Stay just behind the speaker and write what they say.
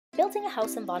Building a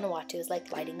house in Vanuatu is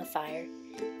like lighting a fire.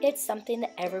 It's something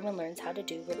that everyone learns how to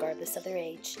do regardless of their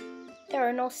age. There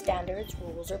are no standards,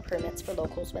 rules, or permits for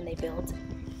locals when they build.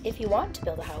 If you want to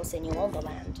build a house and you own the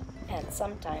land, and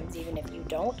sometimes even if you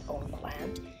don't own the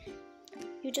land,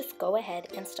 you just go ahead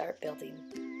and start building.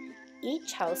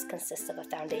 Each house consists of a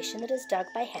foundation that is dug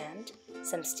by hand,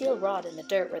 some steel rod in the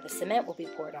dirt where the cement will be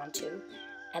poured onto,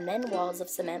 and then walls of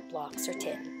cement blocks or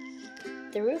tin.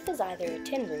 The roof is either a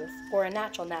tin roof or a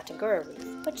natural Natangura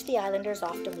roof, which the islanders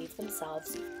often weave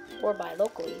themselves or buy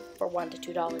locally for $1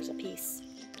 to $2 a piece.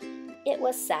 It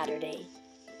was Saturday.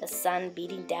 The sun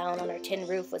beating down on our tin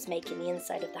roof was making the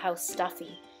inside of the house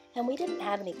stuffy, and we didn't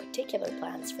have any particular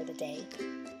plans for the day.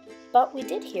 But we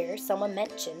did hear someone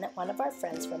mention that one of our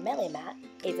friends from Melimat,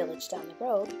 a village down the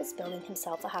road, was building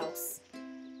himself a house.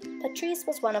 Patrice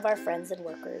was one of our friends and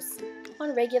workers.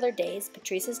 On regular days,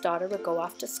 Patrice's daughter would go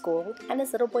off to school, and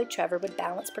his little boy Trevor would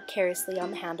balance precariously on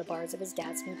the handlebars of his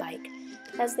dad's new bike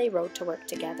as they rode to work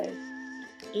together.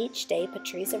 Each day,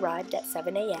 Patrice arrived at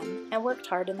 7 a.m. and worked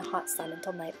hard in the hot sun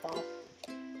until nightfall.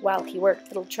 While he worked,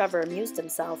 little Trevor amused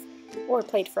himself, or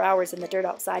played for hours in the dirt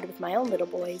outside with my own little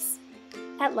boys.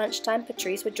 At lunchtime,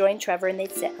 Patrice would join Trevor and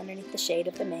they'd sit underneath the shade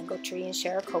of the mango tree and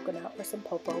share a coconut or some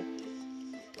popo.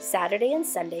 Saturday and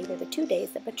Sunday were the 2 days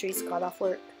that Patrice got off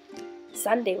work.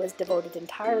 Sunday was devoted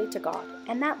entirely to God,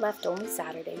 and that left only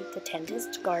Saturday to tend his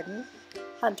garden,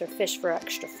 hunt or fish for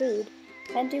extra food,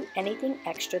 and do anything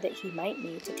extra that he might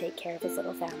need to take care of his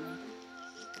little family.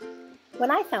 When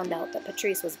I found out that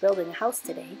Patrice was building a house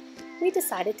today, we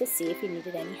decided to see if he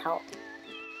needed any help.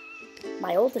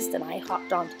 My oldest and I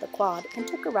hopped onto the quad and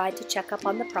took a ride to check up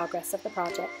on the progress of the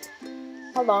project.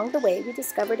 Along the way, we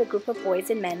discovered a group of boys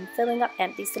and men filling up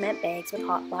empty cement bags with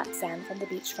hot black sand from the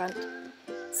beachfront.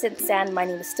 Since sand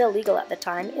mining was still legal at the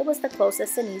time, it was the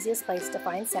closest and easiest place to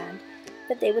find sand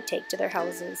that they would take to their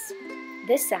houses.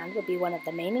 This sand would be one of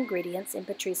the main ingredients in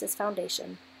Patrice's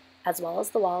foundation, as well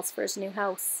as the walls for his new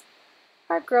house.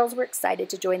 Our girls were excited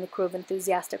to join the crew of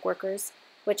enthusiastic workers,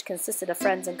 which consisted of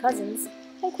friends and cousins,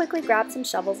 and quickly grabbed some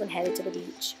shovels and headed to the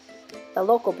beach. The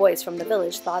local boys from the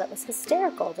village thought it was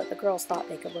hysterical that the girls thought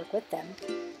they could work with them,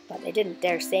 but they didn't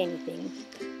dare say anything.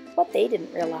 What they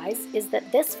didn't realize is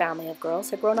that this family of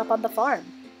girls had grown up on the farm,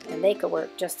 and they could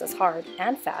work just as hard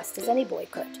and fast as any boy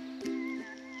could.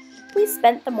 We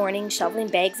spent the morning shoveling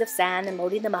bags of sand and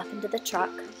loading them up into the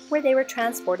truck, where they were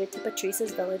transported to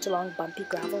Patrice's village along bumpy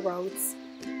gravel roads.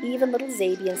 Even little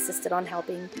Zaby insisted on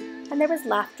helping, and there was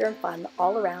laughter and fun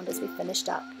all around as we finished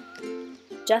up.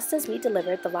 Just as we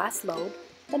delivered the last load,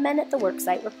 the men at the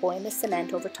worksite were pouring the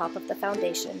cement over top of the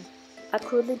foundation, a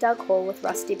crudely dug hole with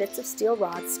rusty bits of steel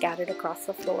rods scattered across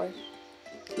the floor.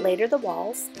 Later the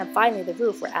walls, and finally the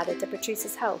roof, were added to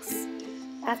Patrice's house.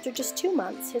 After just 2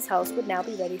 months, his house would now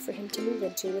be ready for him to move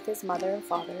into with his mother and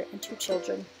father and 2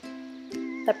 children.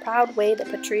 The proud way that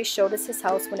Patrice showed us his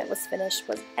house when it was finished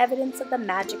was evidence of the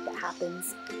magic that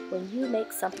happens when you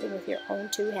make something with your own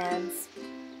 2 hands.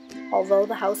 Although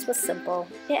the house was simple,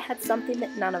 it had something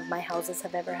that none of my houses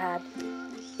have ever had.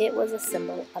 It was a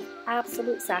symbol of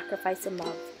absolute sacrifice and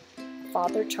love. A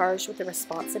father charged with the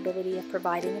responsibility of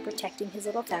providing and protecting his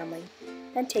little family,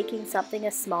 and taking something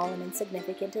as small and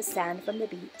insignificant as sand from the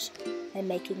beach and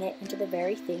making it into the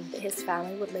very thing that his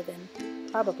family would live in,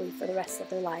 probably for the rest of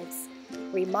their lives,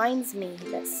 reminds me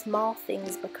that small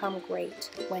things become great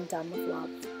when done with love.